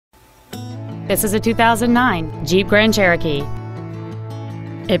This is a 2009 Jeep Grand Cherokee.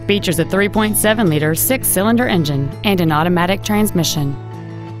 It features a 3.7-liter six-cylinder engine and an automatic transmission.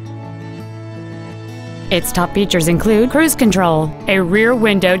 Its top features include cruise control, a rear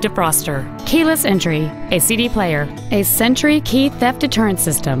window defroster, keyless entry, a CD player, a Sentry key theft deterrent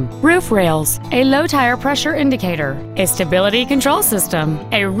system, roof rails, a low tire pressure indicator, a stability control system,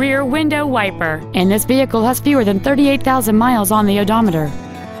 a rear window wiper, and this vehicle has fewer than 38,000 miles on the odometer.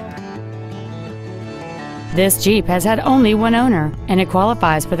 This Jeep has had only one owner, and it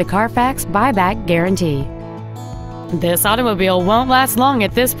qualifies for the Carfax buyback guarantee. This automobile won't last long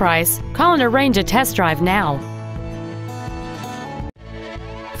at this price. Call and arrange a test drive now.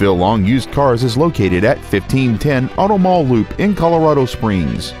 Phil Long Used Cars is located at 1510 Auto Mall Loop in Colorado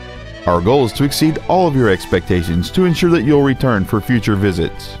Springs. Our goal is to exceed all of your expectations to ensure that you'll return for future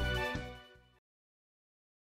visits.